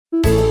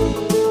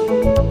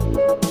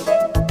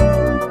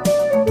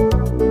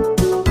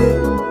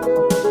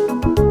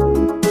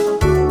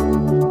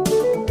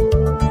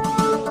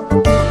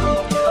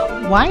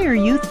Why are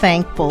you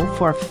thankful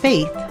for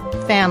faith,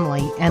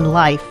 family, and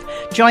life?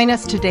 Join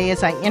us today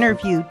as I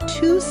interview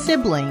two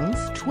siblings,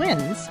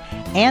 twins,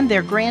 and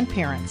their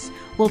grandparents.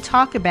 We'll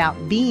talk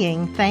about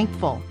being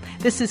thankful.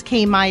 This is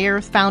Kay Meyer,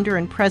 founder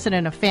and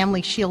president of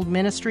Family Shield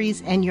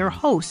Ministries and your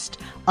host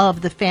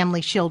of the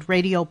Family Shield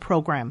radio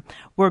program.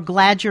 We're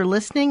glad you're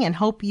listening and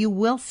hope you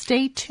will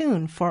stay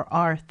tuned for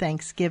our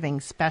Thanksgiving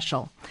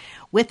special.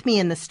 With me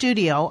in the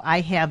studio,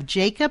 I have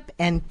Jacob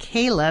and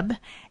Caleb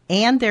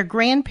and their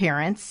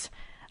grandparents,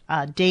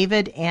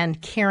 David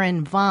and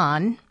Karen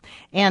Vaughn.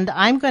 And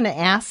I'm going to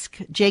ask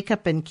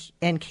Jacob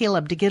and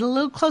Caleb to get a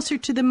little closer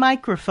to the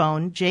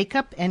microphone.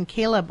 Jacob and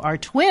Caleb are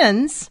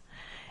twins,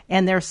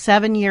 and they're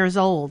 7 years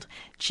old.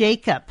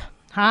 Jacob,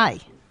 hi.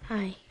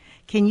 Hi.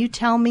 Can you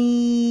tell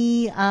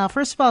me,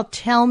 first of all,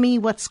 tell me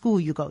what school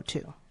you go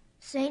to?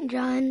 St.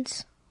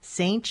 John's.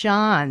 St.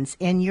 John's.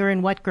 And you're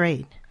in what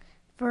grade?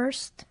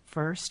 First.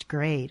 First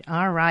grade.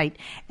 All right.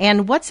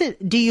 And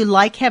do you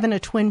like having a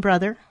twin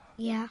brother?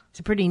 Yeah.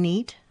 Is it pretty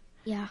neat?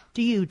 Yeah.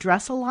 Do you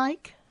dress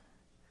alike?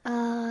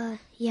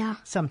 Yeah.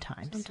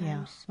 Sometimes.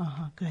 Yeah.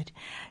 Good.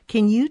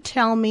 Can you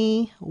tell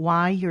me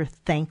why you're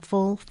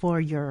thankful for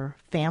your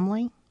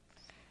family?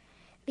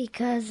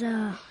 Because,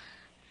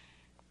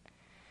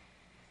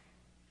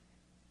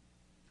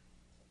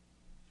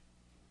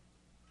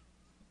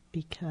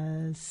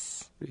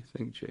 Because... What do you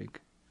think, Jake?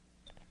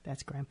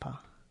 That's Grandpa.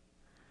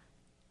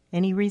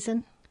 Any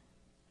reason?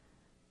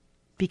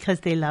 Because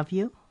they love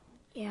you?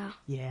 Yeah.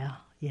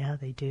 Yeah,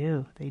 they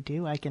do. They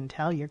do. I can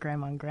tell your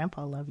grandma and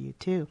grandpa love you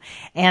too.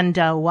 And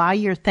why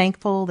you're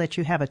thankful that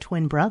you have a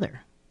twin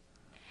brother?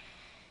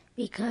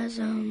 Because,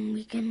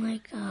 we can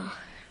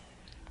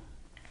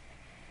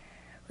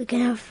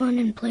have fun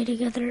and play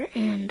together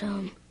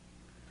and,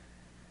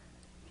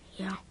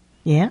 yeah.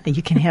 Yeah,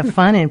 you can have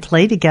fun and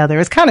play together.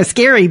 It's kind of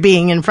scary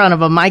being in front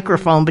of a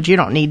microphone, but you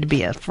don't need to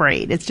be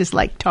afraid. It's just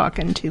like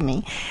talking to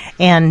me.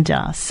 And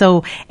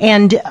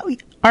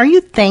are you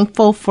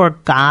thankful for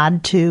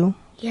God too?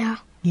 Yeah.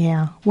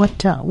 Yeah.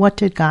 What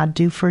did God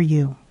do for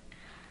you?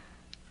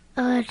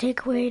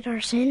 Take away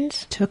our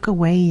sins. Took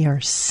away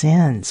your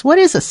sins. What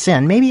is a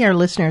sin? Maybe our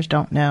listeners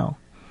don't know.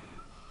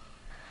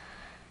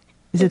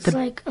 It's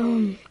like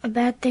a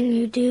bad thing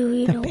you do,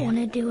 you don't want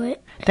to do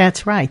it.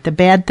 That's right. The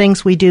bad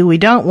things we do, we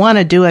don't want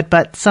to do it,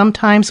 but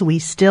sometimes we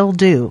still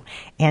do.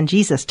 And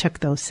Jesus took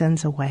those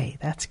sins away.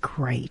 That's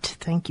great.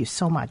 Thank you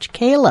so much.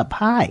 Caleb,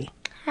 hi.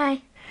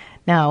 Hi.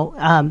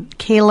 Now,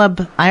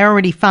 Caleb, I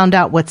already found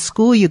out what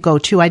school you go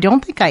to. I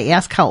don't think I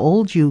asked how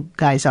old you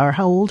guys are.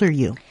 How old are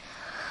you?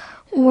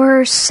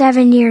 We're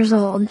 7 years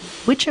old.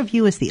 Which of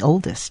you is the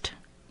oldest?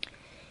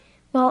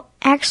 Well,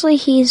 actually,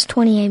 he's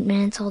 28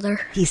 minutes older.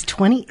 He's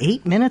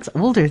 28 minutes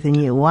older than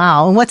you.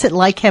 Wow. And what's it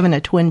like having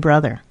a twin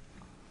brother?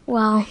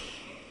 Well,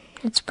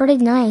 it's pretty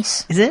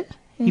nice. Is it?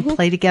 Mm-hmm. You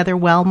play together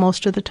well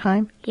most of the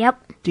time?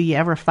 Yep. Do you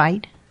ever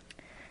fight?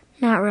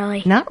 Not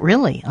really. Not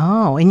really.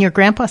 Oh, and your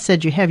grandpa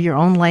said you have your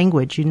own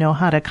language. You know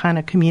how to kind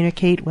of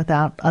communicate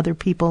without other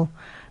people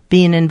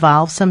being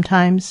involved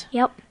sometimes?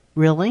 Yep.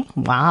 Really?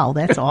 Wow,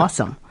 that's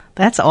awesome.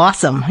 That's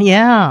awesome.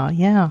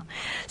 Yeah.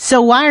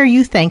 So why are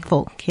you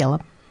thankful,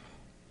 Caleb?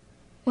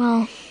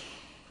 Well,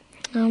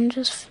 I'm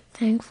just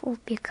thankful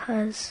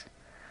because...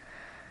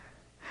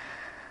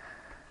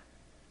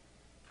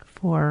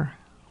 For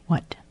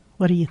what?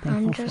 What are you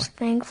thankful for? I'm just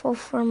thankful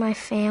for my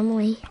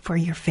family. For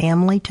your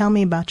family? Tell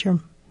me about your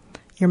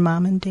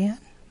mom and dad.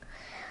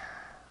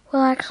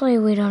 Well, actually,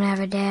 we don't have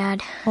a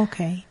dad.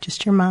 Okay,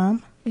 just your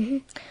mom? Mm-hmm.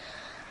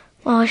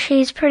 Well,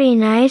 she's pretty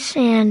nice,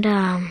 and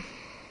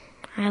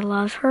I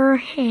love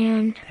her,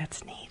 and...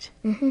 That's neat.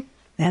 Mm-hmm.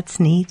 That's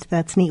neat.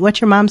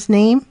 What's your mom's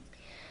name?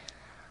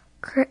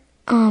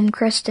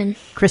 Kristen.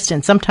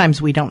 Kristen.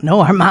 Sometimes we don't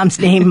know our mom's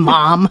name.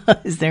 Mom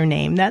is their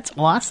name. That's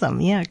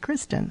awesome. Yeah,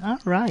 Kristen. All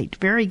right.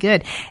 Very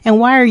good. And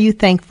why are you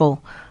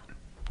thankful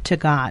to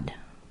God?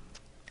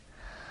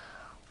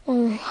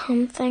 Well,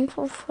 I'm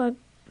thankful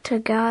to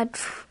God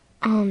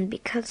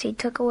because He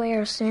took away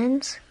our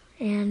sins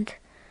and...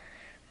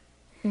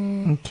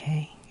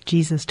 Okay.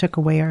 Jesus took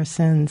away our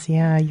sins.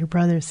 Yeah, your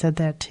brother said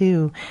that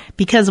too.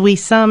 Because we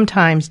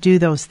sometimes do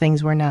those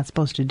things we're not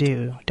supposed to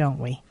do, don't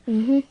we?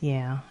 Mm-hmm.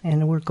 Yeah,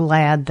 and we're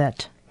glad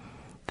that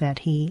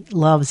He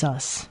loves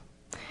us.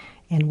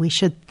 And we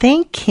should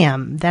thank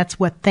Him. That's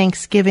what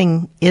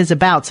Thanksgiving is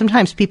about.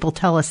 Sometimes people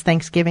tell us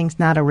Thanksgiving's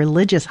not a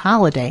religious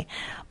holiday,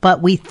 but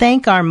we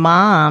thank our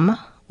mom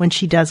when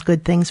she does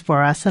good things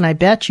for us, and I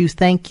bet you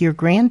thank your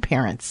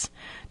grandparents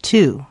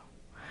too.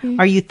 Mm-hmm.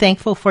 Are you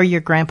thankful for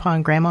your grandpa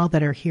and grandma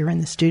that are here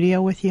in the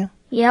studio with you?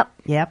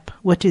 Yep.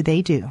 What do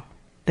they do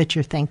that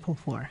you're thankful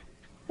for?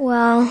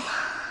 Well,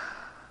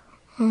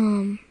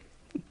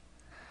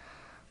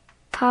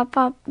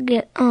 Papa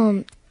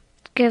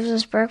gives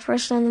us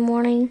breakfast in the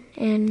morning,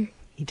 and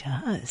he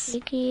does.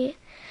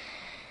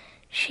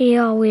 She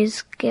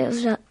always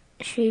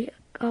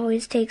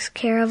takes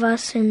care of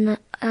us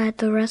at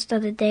the rest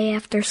of the day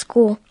after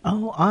school.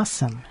 Oh,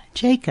 awesome.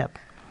 Jacob,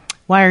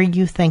 why are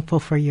you thankful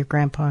for your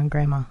grandpa and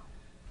grandma?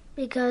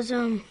 Because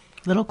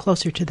A little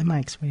closer to the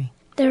mic, sweetie.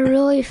 they're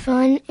really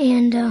fun,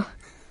 and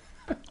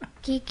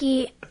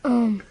Kiki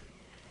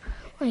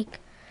like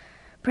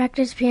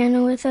practice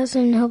piano with us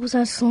and helps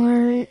us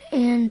learn,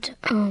 and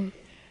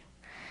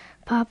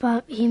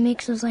Papa, he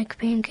makes us like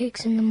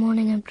pancakes in the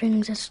morning and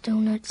brings us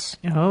donuts.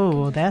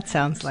 Oh, that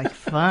sounds like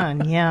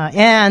fun. Yeah.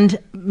 And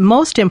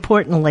most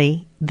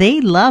importantly, they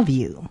love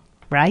you,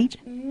 right?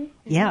 Mm-hmm.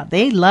 Yeah,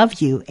 they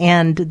love you,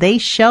 and they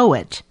show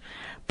it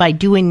by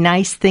doing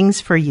nice things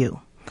for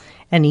you.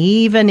 And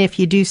even if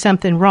you do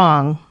something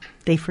wrong,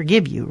 they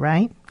forgive you,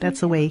 right? That's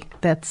the way,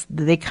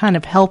 they kind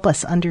of help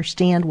us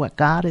understand what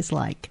God is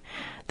like,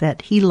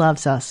 that he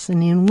loves us.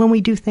 And when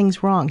we do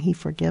things wrong, he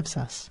forgives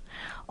us.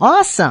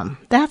 Awesome.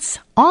 That's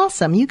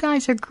awesome. You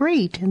guys are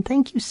great. And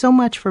thank you so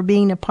much for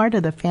being a part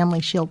of the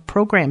Family Shield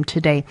program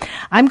today.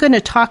 I'm going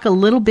to talk a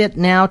little bit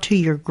now to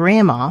your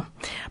grandma,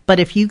 but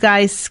if you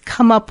guys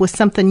come up with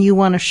something you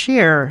want to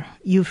share,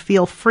 you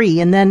feel free.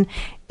 And then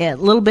a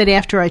little bit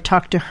after I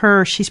talk to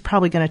her, she's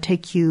probably going to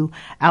take you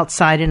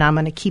outside, and I'm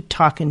going to keep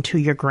talking to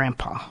your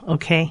grandpa.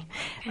 Okay.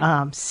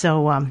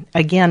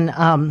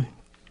 Again,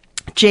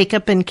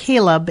 Jacob and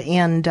Caleb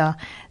and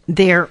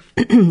their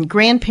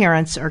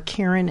grandparents are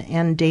Karen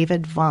and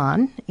David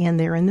Vaughn, and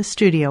they're in the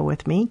studio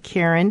with me.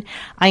 Karen,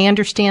 I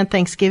understand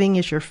Thanksgiving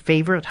is your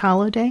favorite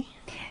holiday?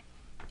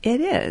 It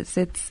is.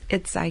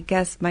 It's I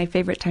guess, my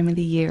favorite time of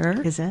the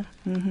year. Is it?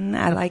 Mm-hmm.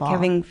 I like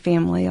having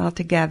family all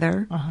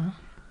together. Uh-huh.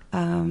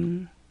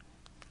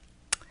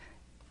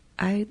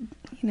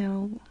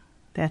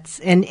 That's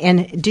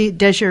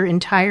does your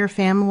entire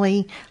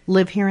family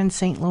live here in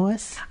St.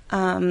 Louis?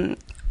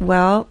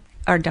 Well,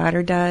 our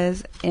daughter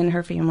does, and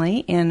her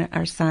family, and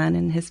our son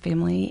and his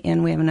family,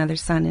 and we have another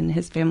son and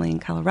his family in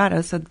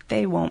Colorado, so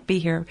they won't be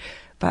here,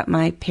 but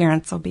my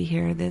parents will be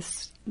here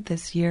this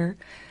year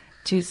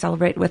to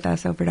celebrate with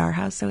us over at our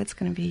house, so it's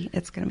going to be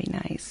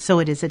nice. So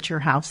it is at your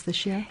house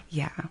this year?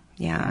 Yeah.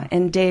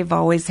 And Dave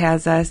always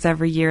has us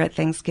every year at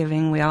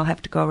Thanksgiving. We all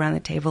have to go around the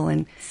table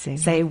and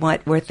say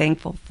what we're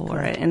thankful for,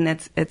 and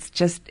it's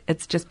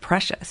just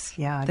precious.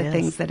 Yeah, the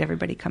things that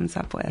everybody comes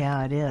up with.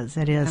 Yeah, it is.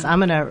 It is. I'm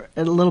gonna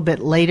a little bit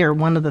later.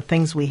 One of the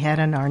things we had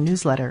in our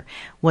newsletter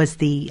was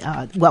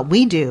what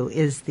we do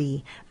is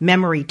the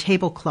memory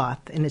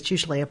tablecloth, and it's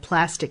usually a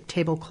plastic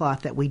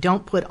tablecloth that we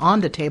don't put on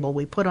the table.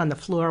 We put on the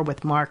floor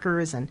with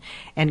markers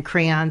and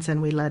crayons,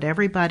 and we let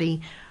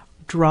everybody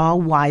draw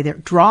why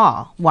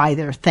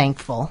they're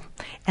thankful,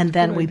 and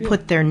then we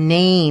put their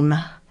name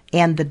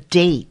and the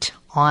date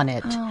on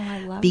it. Oh, I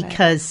love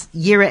because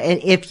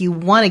if you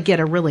want to get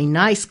a really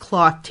nice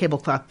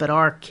tablecloth, but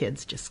our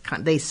kids just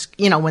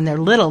when they're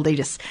little,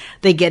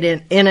 they get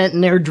in it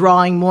and they're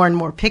drawing more and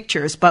more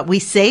pictures. But we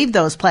save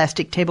those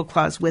plastic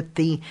tablecloths with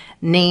the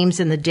names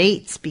and the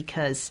dates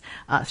because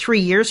 3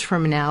 years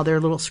from now, their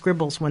little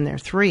scribbles when they're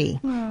 3,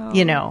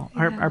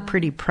 are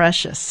pretty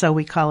precious. So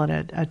we call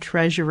it a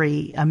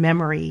treasury, a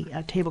memory,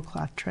 a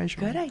tablecloth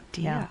treasury. Good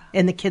idea. Yeah.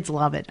 And the kids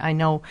love it. I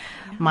know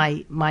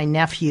my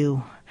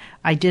nephew,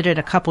 I did it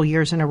a couple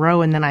years in a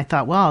row, and then I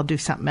thought, well, I'll do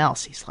something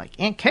else. He's like,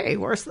 Aunt Kay,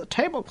 where's the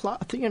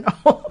tablecloth?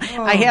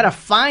 I had to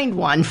find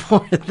one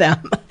for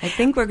them. I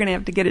think we're going to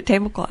have to get a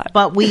tablecloth.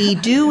 But we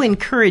do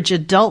encourage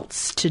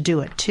adults to do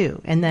it, too.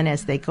 And then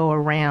as they go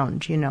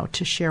around,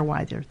 to share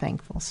why they're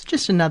thankful. It's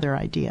just another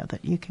idea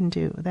that you can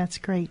do. That's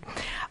great.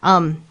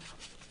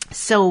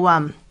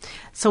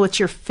 So it's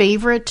your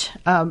favorite.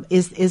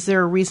 Is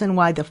there a reason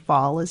why the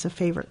fall is a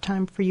favorite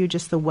time for you?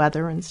 Just the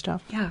weather and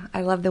stuff? Yeah,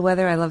 I love the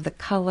weather. I love the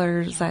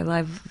colors. I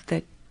love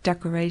the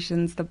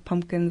decorations, the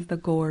pumpkins, the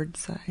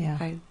gourds.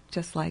 I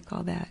just like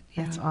all that.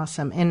 Yeah. That's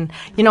awesome. And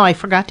I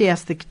forgot to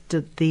ask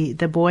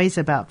the boys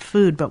about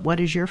food. But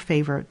what is your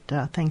favorite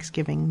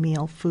Thanksgiving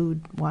meal,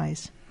 food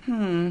wise?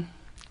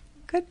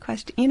 Good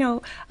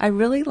question. I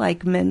really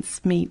like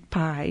mincemeat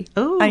pie.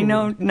 Oh, I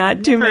know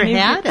not too many.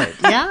 Never had it.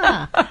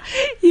 Yeah.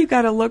 You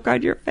got a look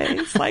on your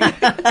face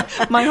like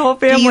my whole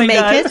family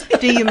does.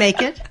 Do you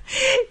make it?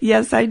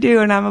 Yes, I do,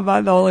 and I'm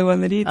about the only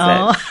one that eats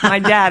it. My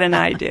dad and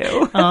I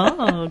do.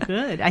 Oh,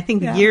 good. I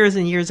think years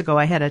and years ago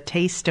I had a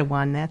taste of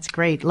one. That's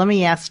great. Let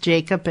me ask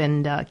Jacob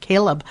and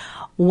Caleb,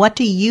 what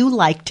do you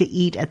like to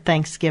eat at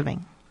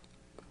Thanksgiving?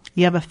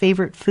 You have a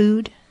favorite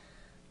food?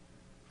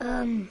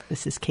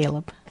 This is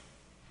Caleb.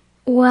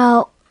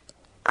 Well,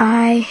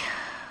 I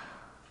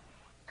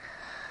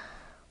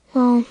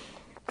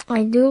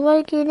do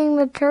like eating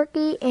the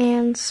turkey,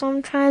 and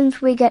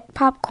sometimes we get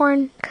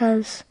popcorn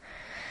because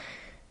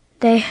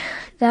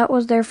that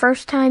was their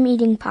first time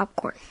eating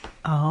popcorn.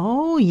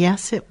 Oh,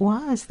 yes, it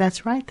was.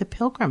 That's right, the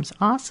Pilgrims.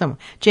 Awesome.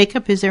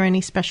 Jacob, is there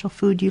any special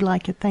food you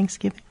like at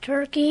Thanksgiving?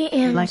 Turkey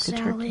and the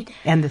salad. Turkey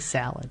and the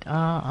salad.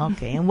 Oh,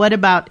 okay. And what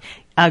about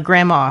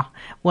Grandma?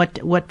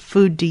 What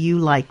food do you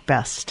like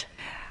best?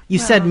 You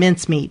said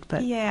mincemeat,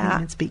 but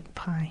mincemeat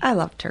pie. I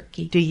love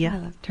turkey. Do you? I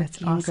love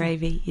turkey and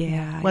gravy.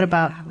 Yeah. What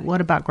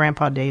about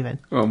Grandpa David?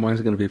 Oh,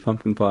 mine's going to be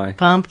pumpkin pie.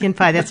 Pumpkin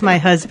pie. That's my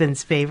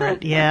husband's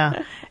favorite.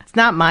 Yeah. It's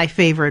not my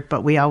favorite,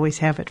 but we always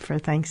have it for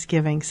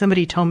Thanksgiving.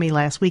 Somebody told me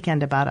last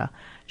weekend about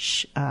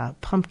a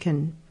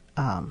pumpkin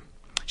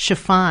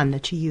chiffon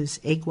that you use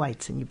egg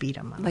whites and you beat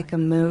them. Like a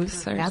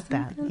mousse or Got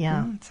that. something?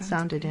 Yeah,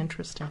 Sounded good.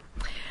 Interesting.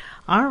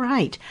 All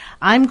right.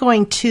 I'm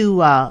going to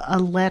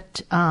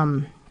let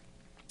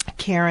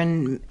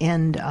Karen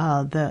and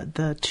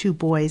the two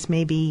boys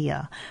maybe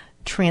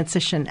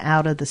transition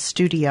out of the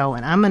studio,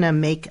 and I'm going to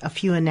make a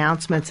few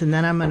announcements, and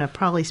then I'm going to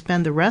probably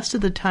spend the rest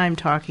of the time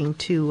talking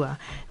to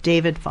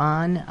David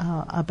Vaughn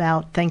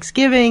about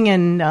Thanksgiving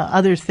and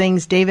other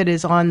things. David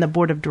is on the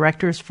board of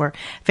directors for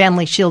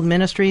Family Shield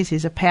Ministries.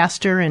 He's a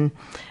pastor, and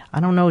I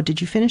don't know, did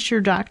you finish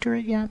your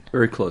doctorate yet?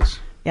 Very close.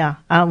 Yeah,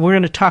 we're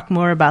going to talk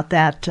more about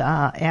that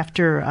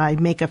after I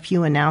make a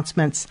few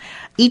announcements.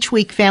 Each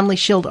week, Family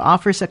Shield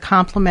offers a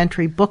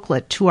complimentary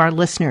booklet to our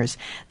listeners.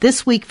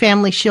 This week,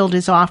 Family Shield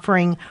is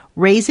offering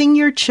Raising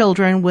Your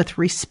Children with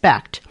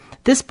Respect.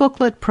 This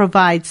booklet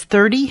provides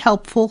 30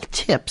 helpful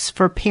tips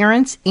for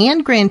parents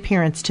and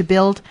grandparents to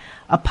build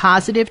a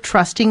positive,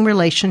 trusting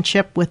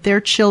relationship with their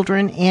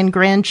children and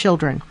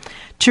grandchildren.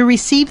 To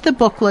receive the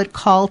booklet,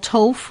 call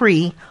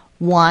toll-free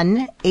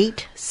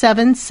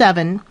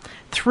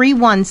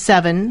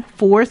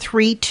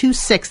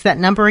 1-877-317-4326. That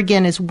number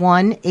again is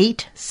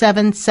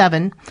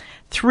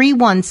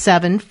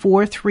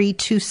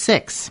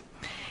 1-877-317-4326.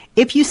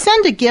 If you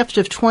send a gift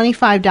of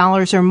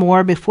 $25 or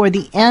more before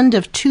the end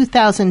of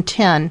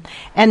 2010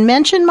 and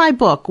mention my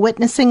book,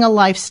 Witnessing a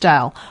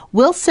Lifestyle,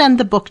 we'll send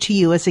the book to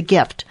you as a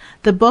gift.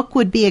 The book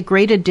would be a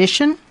great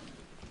addition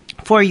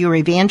for your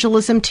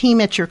evangelism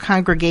team at your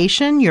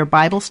congregation, your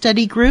Bible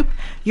study group,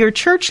 your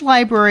church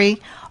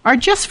library, or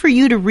just for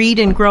you to read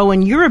and grow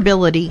in your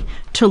ability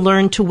to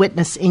learn to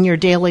witness in your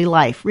daily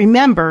life.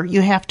 Remember,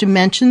 you have to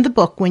mention the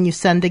book when you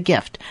send the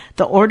gift.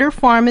 The order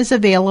form is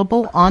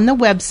available on the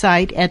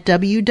website at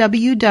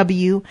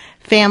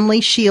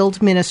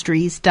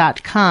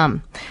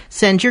www.familyshieldministries.com.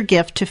 Send your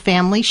gift to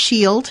Family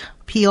Shield,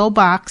 P.O.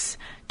 Box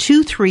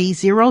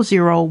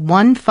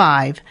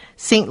 230015,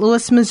 St.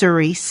 Louis,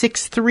 Missouri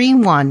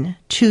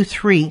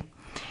 63123.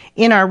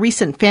 In our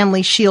recent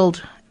Family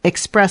Shield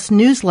Express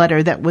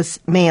newsletter that was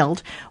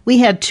mailed, we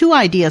had two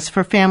ideas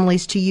for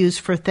families to use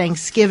for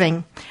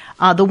Thanksgiving.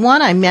 The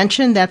one I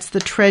mentioned, that's the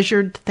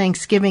treasured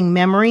Thanksgiving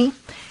memory.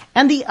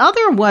 And the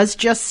other was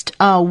just,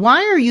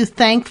 why are you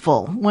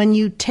thankful? When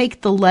you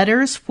take the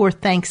letters for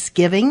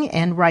Thanksgiving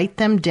and write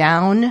them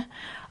down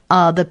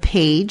the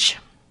page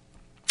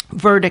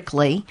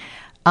vertically.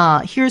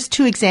 Here's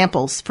two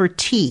examples for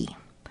T.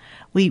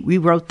 We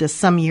wrote this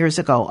some years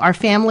ago. Our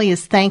family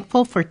is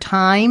thankful for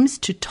times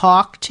to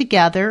talk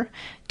together,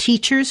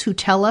 teachers who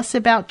tell us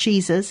about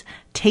Jesus,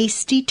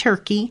 tasty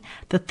turkey,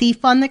 the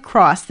thief on the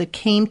cross that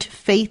came to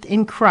faith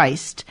in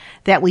Christ,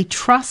 that we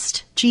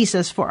trust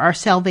Jesus for our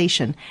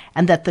salvation,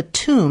 and that the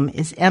tomb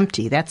is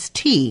empty. That's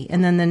T.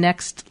 And then the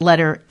next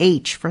letter,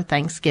 H, for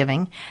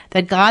Thanksgiving,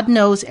 that God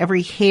knows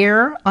every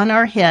hair on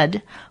our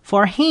head,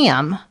 for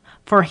ham,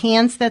 for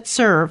hands that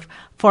serve,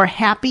 for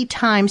happy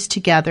times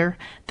together,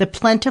 the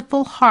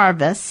plentiful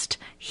harvest,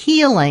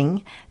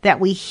 healing,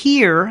 that we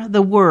hear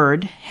the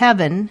word,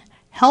 heaven,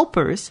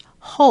 helpers,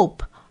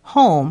 hope,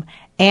 home,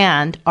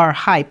 and our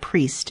high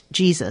priest,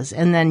 Jesus.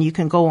 And then you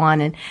can go on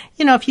and,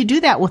 if you do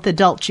that with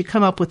adults, you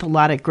come up with a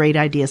lot of great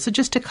ideas. So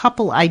just a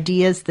couple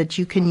ideas that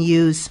you can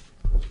use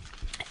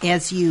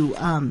as you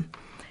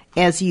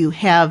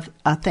have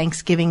a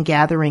Thanksgiving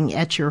gathering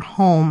at your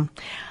home.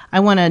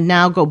 I want to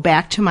now go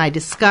back to my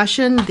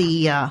discussion.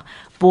 The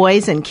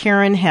boys and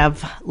Karen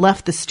have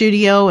left the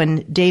studio,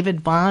 and David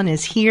Vaughn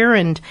is here.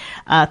 And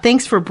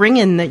thanks for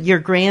bringing your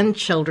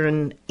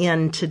grandchildren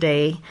in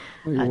today,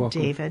 You're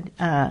welcome. David.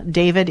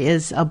 David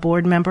is a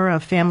board member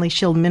of Family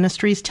Shield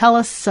Ministries. Tell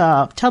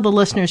the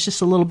listeners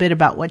just a little bit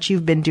about what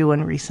you've been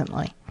doing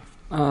recently.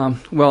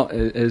 Well,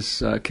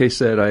 as Kay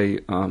said,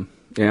 I'm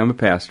a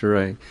pastor.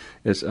 I'm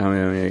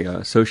an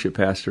associate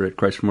pastor at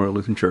Christ Memorial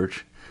Lutheran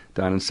Church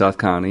down in South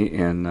County,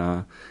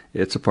 and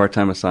it's a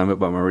part-time assignment,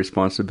 but my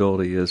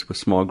responsibility is with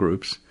small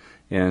groups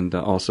and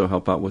also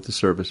help out with the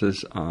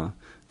services. Do a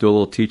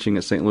little teaching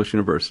at St. Louis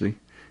University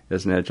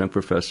as an adjunct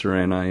professor,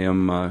 and I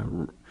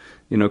am,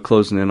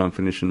 closing in on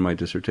finishing my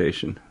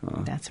dissertation.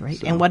 That's right.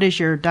 So. And what is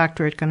your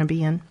doctorate going to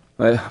be in?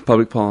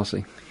 Public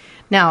policy.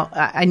 Now,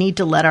 I need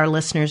to let our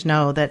listeners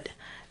know that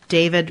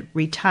David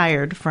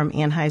retired from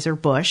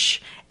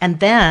Anheuser-Busch and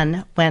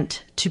then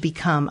went to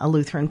become a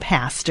Lutheran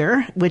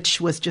pastor, which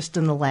was just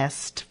in the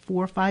last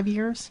 4 or 5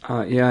 years.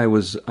 I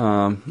was.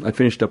 I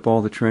finished up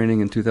all the training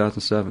in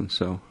 2007.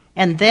 So.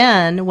 And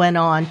then went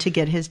on to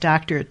get his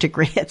doctorate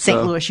degree at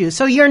St. Louis U.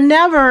 So you're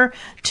never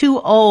too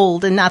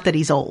old, and not that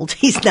he's old.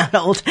 He's not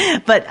old,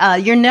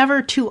 but you're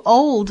never too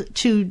old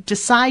to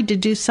decide to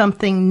do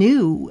something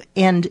new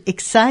and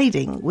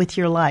exciting with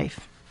your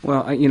life.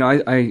 Well,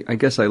 I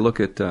guess I look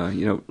at,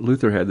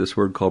 Luther had this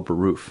word called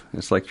beruf.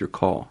 It's like your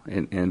call.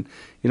 And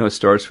it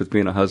starts with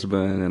being a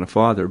husband and a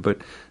father,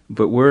 but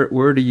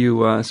where do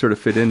you sort of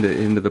fit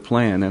into the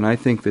plan? And I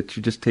think that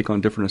you just take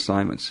on different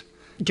assignments.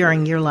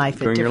 During your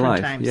life at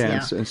different times.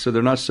 Yeah. And so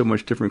they're not so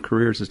much different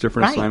careers as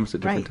different assignments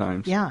at different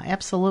times. Yeah,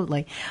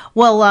 absolutely.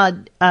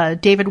 Well,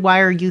 David,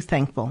 why are you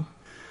thankful?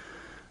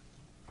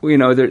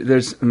 Well,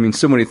 there's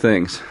so many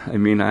things.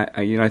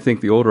 I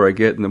think the older I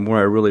get and the more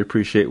I really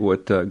appreciate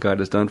what God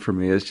has done for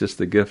me is just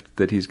the gift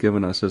that He's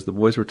given us, as the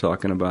boys were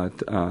talking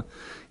about,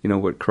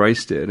 what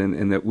Christ did,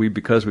 and that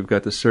because we've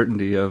got the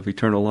certainty of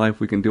eternal life,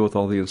 we can deal with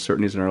all the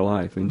uncertainties in our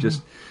life, and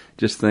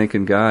just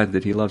thanking God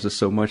that He loves us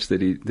so much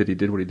that He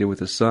did what He did with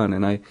His Son.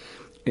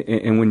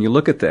 And when you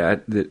look at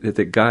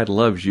that God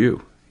loves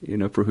you,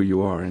 for who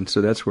you are, and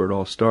so that's where it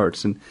all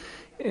starts.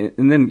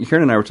 And then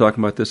Karen and I were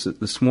talking about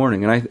this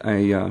morning, and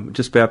I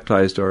just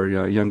baptized our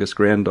youngest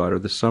granddaughter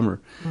this summer.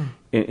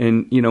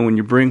 And when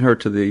you bring her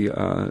to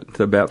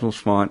the baptismal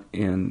font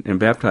and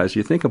baptize,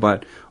 you think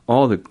about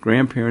all the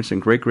grandparents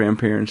and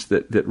great-grandparents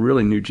that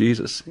really knew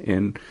Jesus.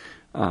 And,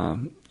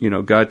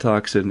 God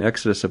talks in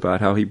Exodus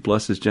about how He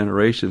blesses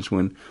generations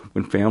when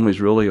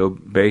families really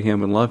obey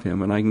Him and love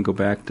Him. And I can go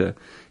back to,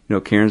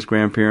 Karen's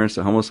grandparents,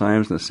 the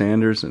Hummelsheims and the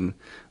Sanders, and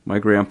my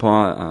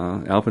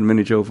grandpa, Alvin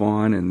Minnie Joe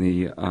Vaughn, and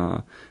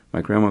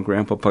my grandma and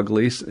grandpa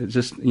Pugliese. It's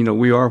just,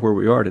 we are where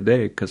we are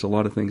today because a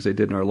lot of things they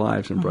did in our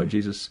lives and brought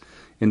Jesus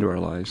into our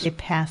lives. They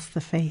passed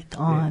the faith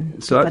on.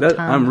 Yeah. So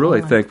I'm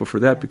really thankful for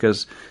that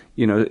because,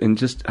 and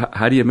just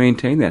how do you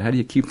maintain that? How do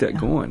you keep that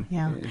going?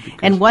 Yeah.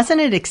 And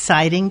wasn't it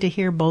exciting to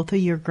hear both of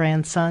your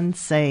grandsons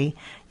say,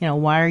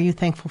 why are you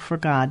thankful for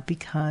God?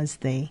 Because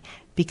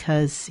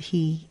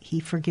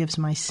he forgives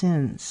my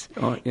sins.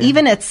 Oh, yeah.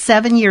 Even at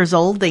 7 years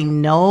old, they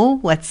know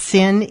what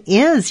sin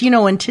is.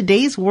 In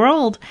today's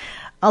world,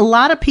 a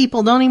lot of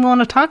people don't even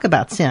want to talk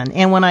about sin.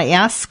 And when I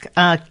asked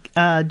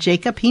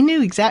Jacob, he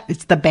knew exactly.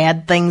 It's the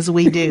bad things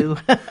we do.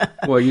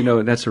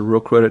 Well, that's a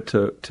real credit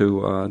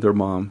to their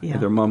mom. Yeah.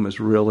 Their mom has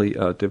really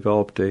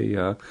developed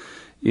a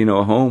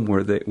home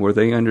where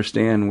they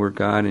understand where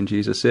God and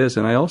Jesus is.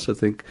 And I also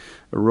think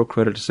a real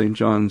credit to St.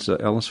 John's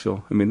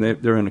Ellisville.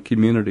 They're in a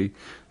community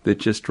that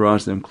just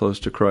draws them close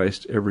to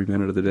Christ every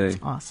minute of the day.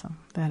 That's awesome.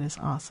 That is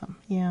awesome.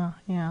 Yeah.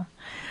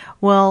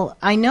 Well,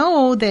 I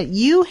know that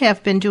you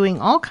have been doing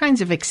all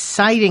kinds of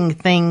exciting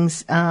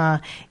things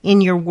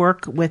in your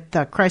work with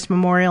Christ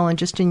Memorial and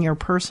just in your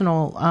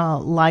personal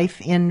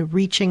life in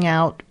reaching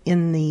out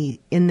in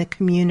the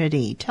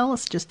community. Tell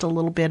us just a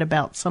little bit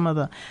about some of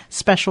the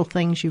special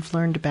things you've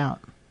learned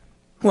about.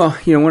 Well,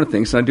 one of the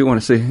things I do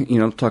want to say,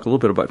 talk a little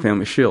bit about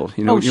Family Shield.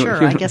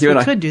 Sure. I guess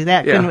we could do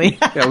that, couldn't we?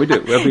 Yeah, we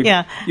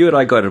do. You and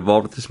I got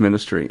involved with this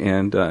ministry,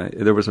 and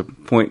there was a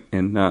point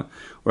in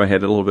where I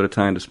had a little bit of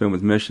time to spend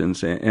with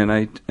missions, and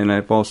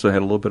I've also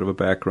had a little bit of a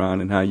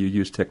background in how you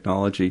use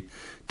technology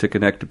to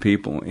connect to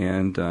people.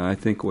 And I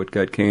think what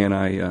got Kay and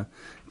I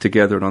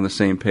together and on the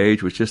same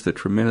page was just the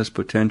tremendous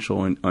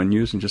potential on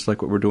using, just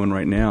like what we're doing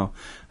right now,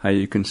 how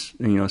you can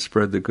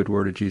spread the good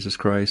word of Jesus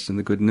Christ and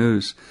the good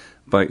news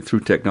through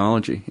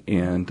technology.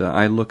 And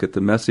I look at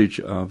the message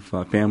of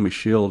Family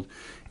Shield.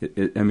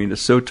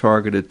 It's so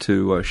targeted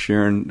to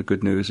sharing the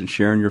good news and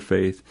sharing your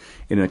faith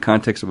in the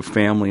context of a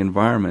family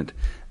environment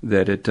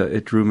that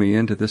it drew me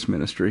into this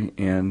ministry.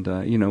 And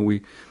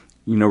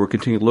we're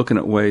continuing looking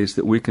at ways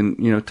that we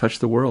can touch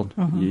the world.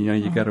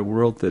 You got a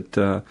world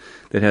that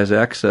has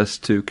access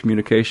to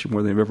communication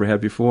more than they've ever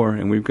had before,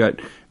 and we've got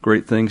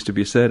great things to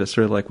be said. It's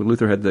sort of like when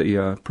Luther had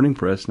the printing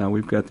press. Now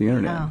we've got the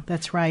internet. Oh,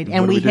 that's right.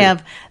 And we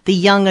have the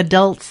young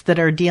adults that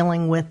are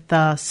dealing with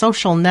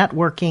social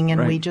networking, and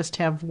right. We just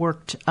have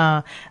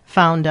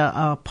found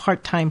a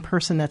part-time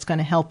person that's going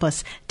to help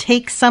us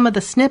take some of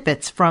the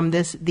snippets from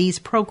these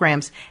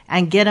programs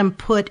and get them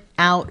put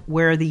out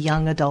where the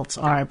young adults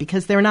are,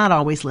 because they're not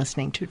always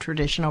listening to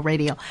traditional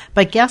radio.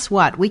 But guess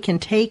what? We can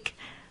take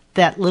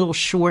that little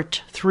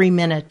short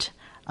 3-minute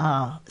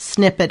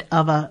snippet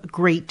of a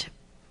great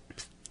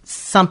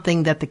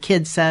something that the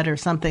kids said or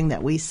something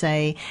that we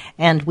say,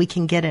 and we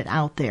can get it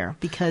out there,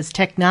 because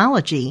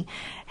technology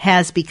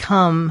has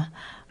become,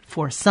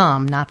 for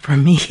some, not for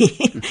me,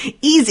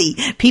 easy.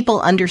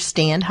 People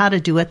understand how to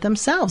do it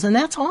themselves, and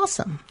that's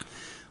awesome.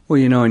 Well,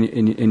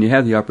 and you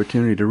have the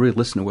opportunity to really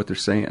listen to what they're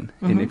saying.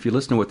 And if you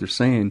listen to what they're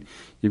saying,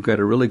 you've got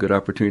a really good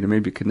opportunity to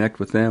maybe connect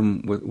with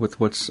them with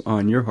what's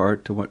on your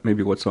heart to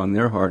what's on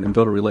their heart, and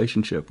build a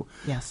relationship.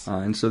 Yes.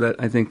 And so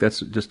I think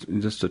that's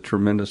just a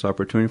tremendous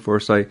opportunity for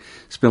us. I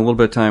spent a little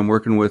bit of time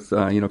working with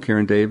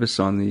Karen Davis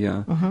on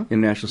the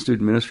International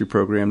Student Ministry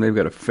Program. They've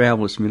got a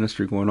fabulous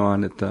ministry going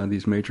on at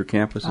these major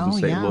campuses in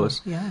St.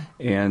 Louis. Yeah.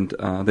 And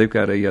they've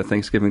got a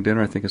Thanksgiving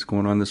dinner, I think it's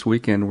going on this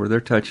weekend, where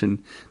they're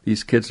touching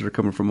these kids that are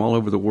coming from all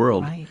over the world.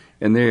 Right.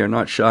 And they are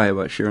not shy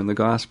about sharing the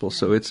gospel.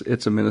 So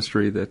it's a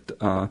ministry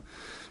that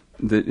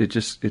it's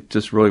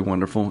just really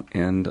wonderful.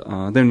 And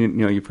then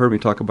you've heard me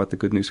talk about the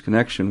Good News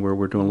Connection, where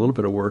we're doing a little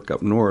bit of work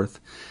up north,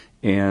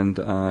 and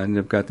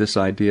they've got this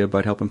idea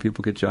about helping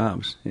people get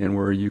jobs, and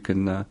where you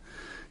can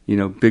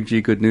big G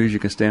good news, you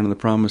can stand on the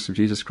promise of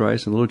Jesus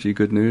Christ, and little G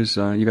good news,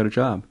 you got a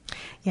job.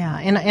 Yeah,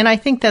 and I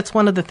think that's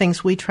one of the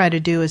things we try to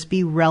do, is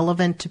be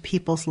relevant to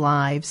people's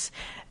lives.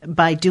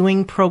 By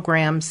doing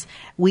programs,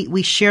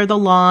 we share the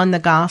law and the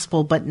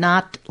gospel, but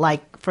not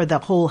like for the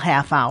whole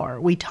half hour.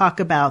 We talk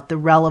about the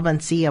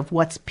relevancy of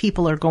what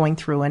people are going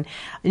through,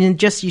 and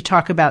just you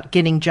talk about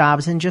getting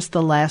jobs. And just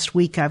the last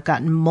week, I've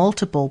gotten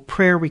multiple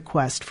prayer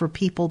requests for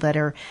people that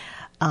are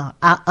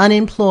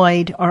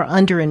unemployed or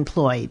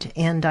underemployed.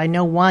 And I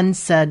know one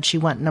said she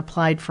went and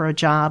applied for a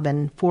job,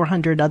 and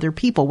 400 other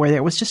people where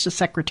there was just a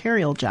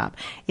secretarial job.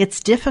 It's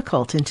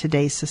difficult in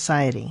today's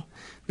society.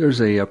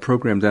 There's a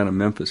program down in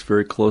Memphis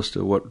very close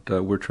to what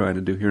we're trying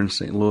to do here in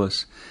St.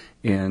 Louis,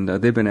 and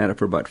they've been at it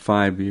for about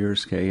 5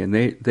 years, Kay, and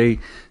they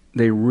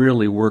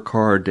really work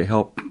hard to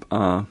help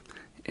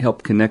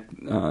connect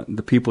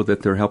the people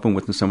that they're helping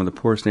with in some of the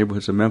poorest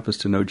neighborhoods of Memphis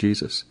to know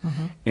Jesus,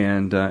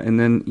 and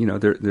then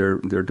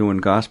they're doing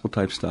gospel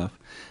type stuff,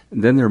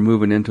 and then they're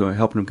moving into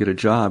helping them get a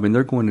job, and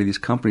they're going to these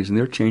companies and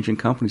they're changing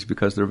companies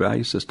because of their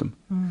value system,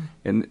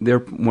 and they're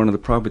one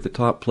of probably the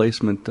top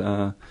placement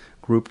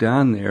group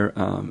down there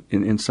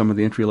in some of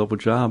the entry level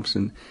jobs,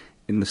 and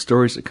the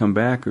stories that come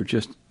back are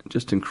just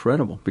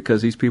incredible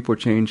because these people are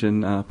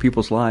changing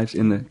people's lives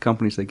in the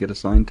companies they get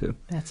assigned to.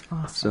 That's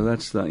awesome. So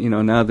that's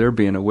now they're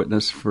being a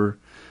witness for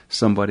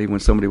somebody when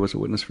somebody was a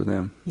witness for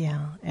them.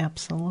 Yeah,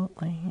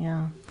 absolutely.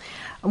 Yeah.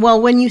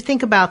 Well, when you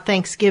think about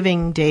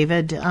Thanksgiving,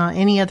 David,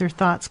 any other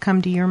thoughts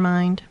come to your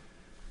mind?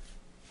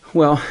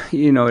 Well,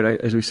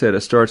 as we said,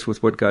 it starts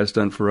with what God's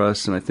done for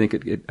us, and I think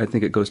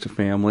it goes to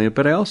family,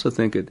 but I also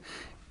think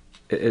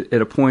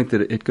at a point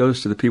that it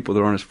goes to the people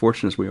that aren't as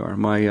fortunate as we are.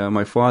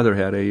 My father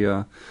had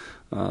a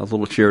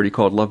little charity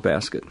called Love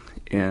Basket,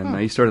 and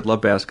he started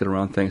Love Basket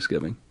around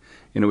Thanksgiving,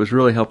 and it was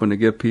really helping to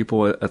give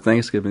people a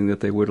Thanksgiving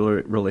that they would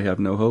really have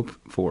no hope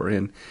for,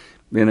 and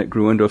then it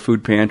grew into a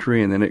food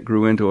pantry, and then it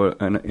grew into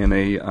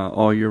an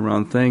all year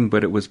round thing.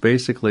 But it was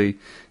basically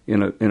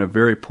in a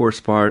very poor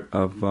part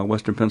of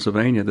Western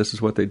Pennsylvania. This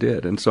is what they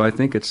did, and so I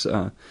think it's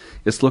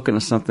looking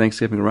at some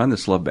Thanksgiving around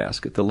this love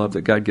basket, the love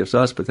that God gives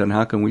us. But then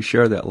how can we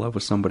share that love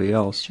with somebody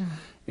else? Sure.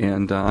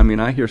 And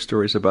I hear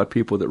stories about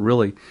people that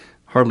really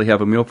hardly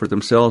have a meal for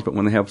themselves, but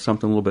when they have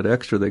something a little bit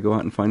extra, they go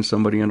out and find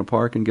somebody in a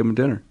park and give them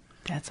dinner.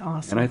 That's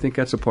awesome. And I think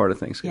that's a part of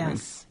Thanksgiving.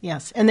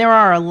 Yes. And there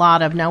are a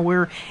lot of, now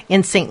we're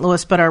in St.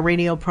 Louis, but our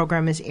radio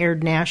program is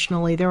aired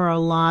nationally. There are a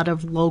lot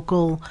of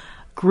local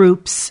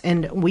groups,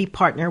 and we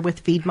partner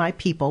with Feed My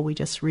People. We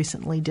just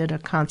recently did a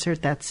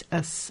concert that's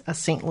a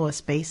St.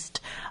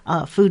 Louis-based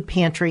food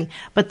pantry.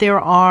 But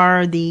there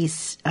are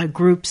these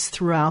groups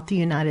throughout the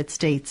United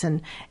States.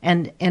 And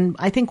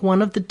I think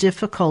one of the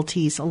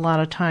difficulties a lot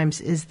of times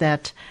is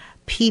that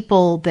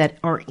people that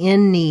are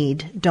in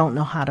need don't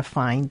know how to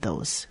find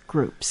those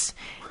groups.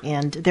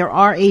 And there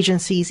are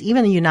agencies,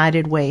 even the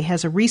United Way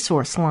has a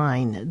resource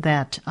line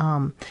that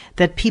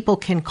people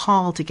can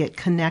call to get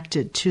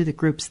connected to the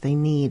groups they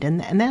need.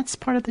 And that's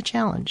part of the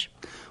challenge.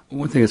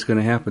 One thing that's going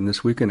to happen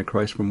this weekend at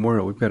Christ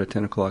Memorial, we've got a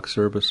 10 o'clock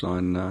service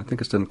on, I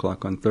think it's 10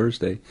 o'clock on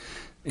Thursday.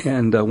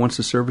 And once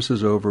the service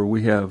is over,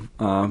 we have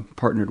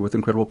partnered with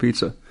Incredible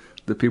Pizza,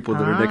 the people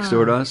that are next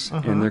door to us,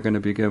 and they're going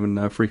to be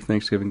giving free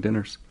Thanksgiving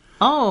dinners.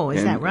 Oh,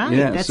 is that right?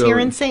 Yeah, that's so here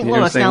in St.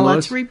 Louis. Now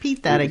let's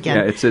repeat that again.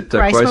 Yeah, it's at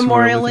Christ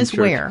Memorial is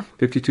where?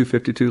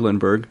 5252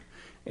 Lindbergh,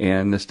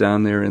 and it's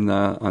down there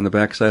on the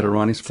backside of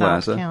Ronnie's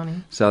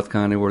Plaza, South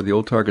County, where the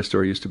old Target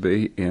store used to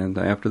be. And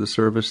after the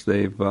service,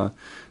 they've,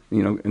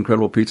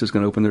 Incredible Pizza is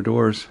going to open their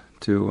doors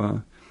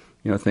to,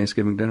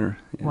 Thanksgiving dinner.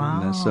 And,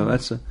 wow! So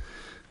that's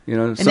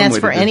and that's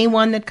for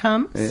anyone that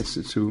comes?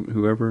 It's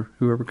whoever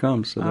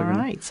comes. So all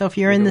right. So if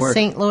you're in the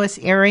St. Louis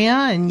area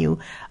and you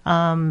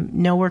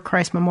know where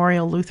Christ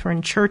Memorial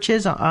Lutheran Church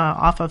is,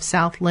 off of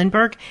South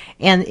Lindbergh,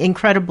 and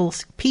Incredible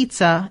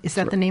Pizza, is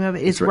that the name of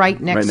it? It's right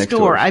next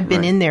door. I've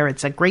been in there.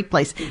 It's a great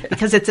place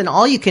because it's an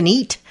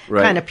all-you-can-eat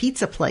kind of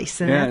pizza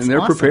place. And and they're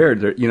awesome.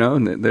 Prepared.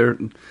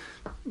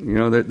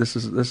 This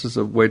is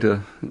a way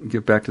to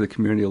give back to the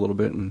community a little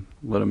bit and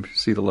let them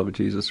see the love of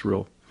Jesus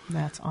real.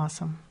 That's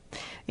awesome.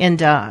 And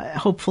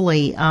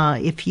hopefully,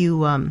 if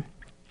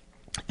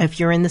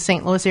you're in the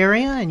St. Louis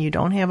area and you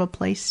don't have a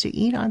place to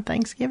eat on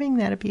Thanksgiving,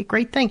 that'd be a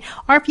great thing.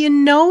 Or if you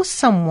know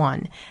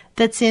someone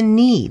that's in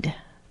need,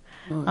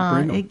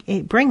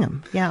 bring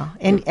them. Yeah,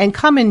 and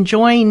come and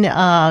join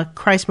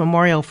Christ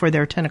Memorial for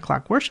their 10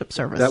 o'clock worship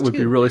service. That would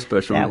be really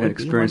special and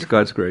experience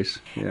God's grace.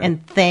 Yeah.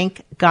 And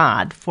thank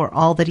God for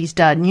all that He's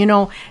done.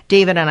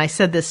 David, and I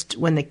said this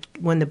when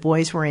the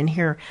boys were in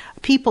here,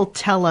 people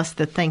tell us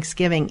that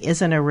Thanksgiving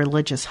isn't a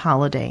religious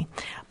holiday,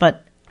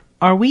 but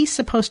are we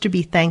supposed to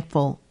be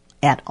thankful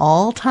at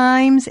all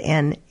times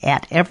and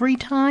at every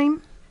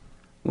time?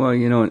 Well,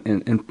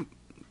 and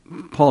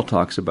Paul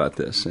talks about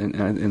this, and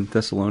in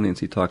Thessalonians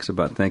he talks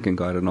about thanking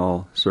God in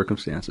all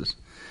circumstances,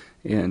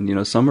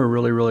 and some are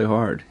really, really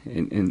hard,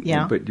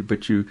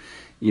 but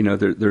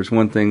there's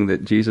one thing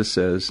that Jesus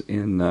says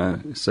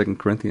in 2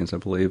 Corinthians, I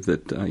believe,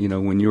 that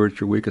when you're at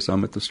your weakest,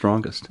 I'm at the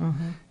strongest,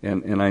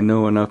 and I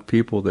know enough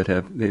people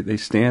that they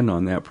stand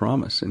on that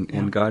promise,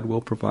 and God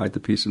will provide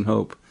the peace and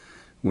hope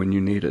when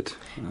you need it.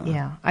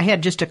 I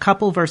had just a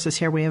couple verses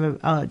here. We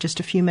have just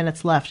a few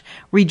minutes left.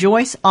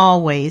 Rejoice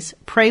always,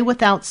 pray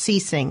without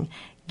ceasing,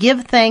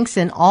 Give thanks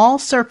in all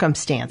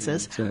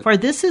circumstances, for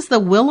this is the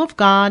will of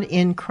God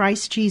in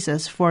Christ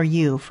Jesus for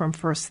you, from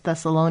 1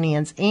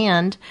 Thessalonians.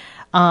 And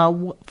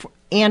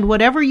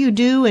whatever you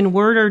do in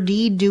word or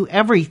deed, do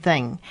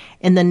everything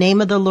in the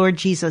name of the Lord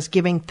Jesus,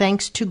 giving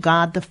thanks to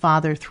God the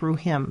Father through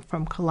him,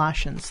 from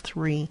Colossians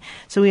 3.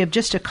 So we have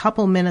just a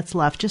couple minutes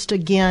left. Just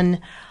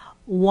again,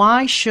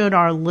 why should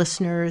our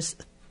listeners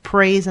give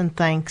praise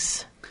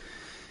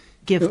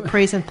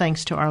and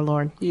thanks to our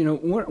Lord?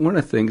 One of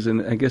the things,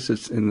 and I guess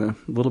it's in the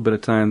little bit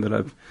of time that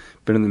I've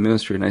been in the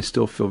ministry, and I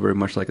still feel very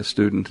much like a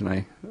student, and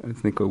I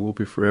think I will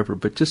be forever,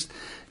 but just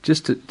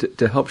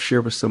to help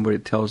share with somebody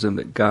that tells them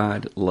that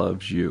God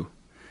loves you.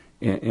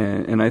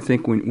 And I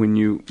think when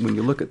you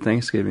look at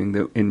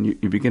Thanksgiving, and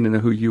you begin to know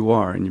who you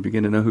are, and you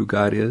begin to know who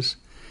God is,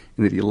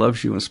 and that he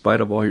loves you in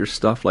spite of all your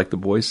stuff, like the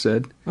boy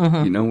said,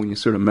 when you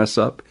sort of mess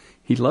up,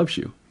 he loves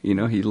you.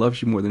 He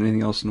loves you more than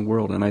anything else in the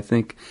world. And I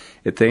think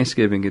at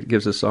Thanksgiving, it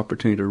gives us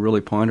opportunity to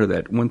really ponder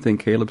that. One thing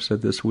Caleb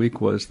said this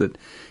week was that,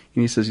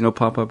 he says,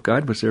 Pop-Up,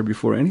 God was there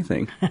before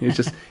anything. It's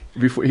just,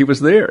 before he was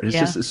there.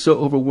 It's so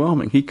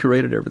overwhelming. He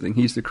created everything.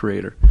 He's the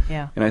creator.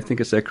 Yeah. And I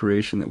think it's that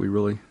creation that we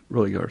really,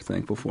 really are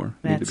thankful for,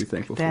 need to be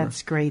thankful for.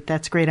 That's great.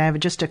 That's great. I have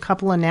just a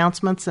couple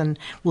announcements, and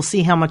we'll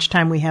see how much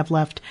time we have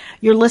left.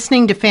 You're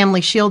listening to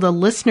Family Shield, a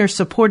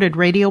listener-supported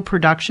radio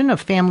production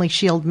of Family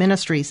Shield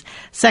Ministries.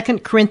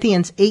 2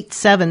 Corinthians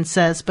 8:7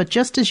 says, "But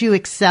just as you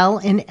excel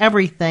in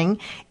everything,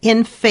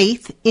 in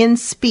faith, in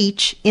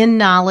speech, in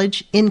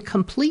knowledge, in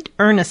complete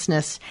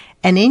earnestness,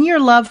 and in your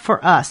love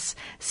for us,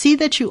 see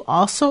that you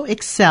also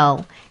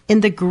excel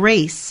in the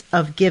grace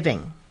of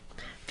giving."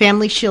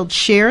 Family Shield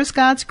shares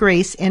God's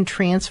grace and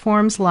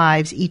transforms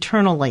lives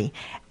eternally,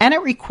 and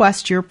it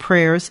requests your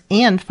prayers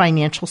and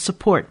financial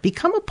support.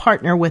 Become a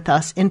partner with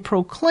us in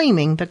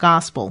proclaiming the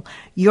gospel.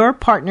 Your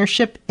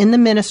partnership in the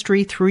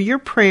ministry through your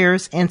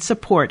prayers and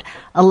support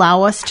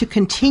allow us to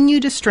continue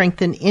to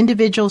strengthen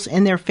individuals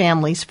and their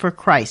families for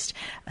Christ.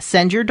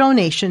 Send your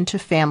donation to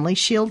Family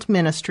Shield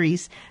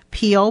Ministries,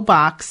 P.O.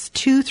 Box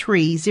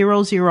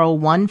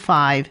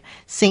 230015,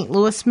 St.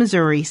 Louis,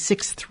 Missouri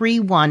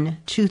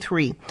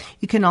 63123.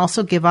 You can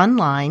also give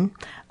online.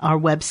 Our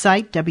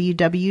website,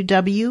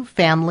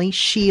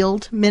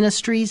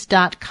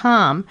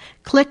 www.familyshieldministries.com.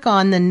 Click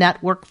on the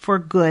Network for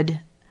Good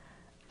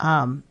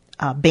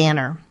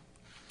banner.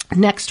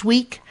 Next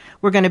week,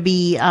 we're going to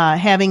be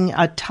having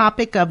a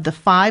topic of the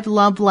 5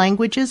 love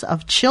languages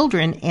of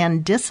children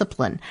and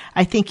discipline.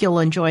 I think you'll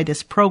enjoy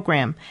this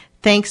program.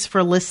 Thanks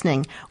for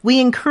listening.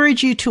 We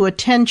encourage you to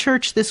attend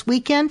church this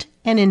weekend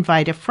and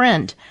invite a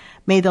friend.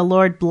 May the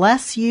Lord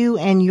bless you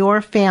and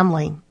your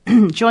family.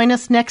 Join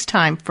us next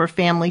time for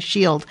Family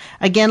Shield.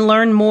 Again,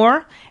 learn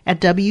more at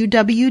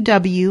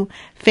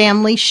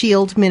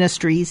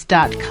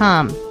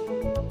www.familyshieldministries.com.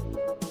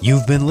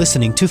 You've been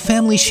listening to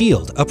Family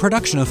Shield, a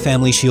production of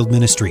Family Shield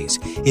Ministries.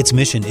 Its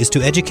mission is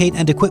to educate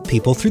and equip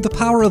people through the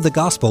power of the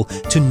gospel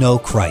to know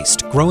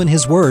Christ, grow in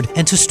His Word,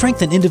 and to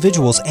strengthen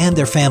individuals and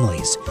their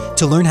families.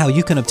 To learn how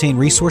you can obtain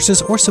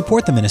resources or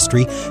support the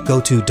ministry,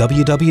 go to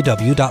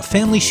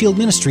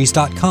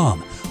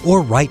www.familyshieldministries.com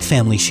or write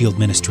Family Shield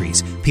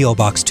Ministries, P.O.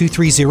 Box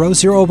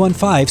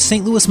 230015,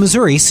 St. Louis,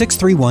 Missouri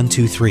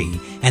 63123.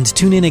 And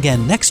tune in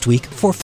again next week for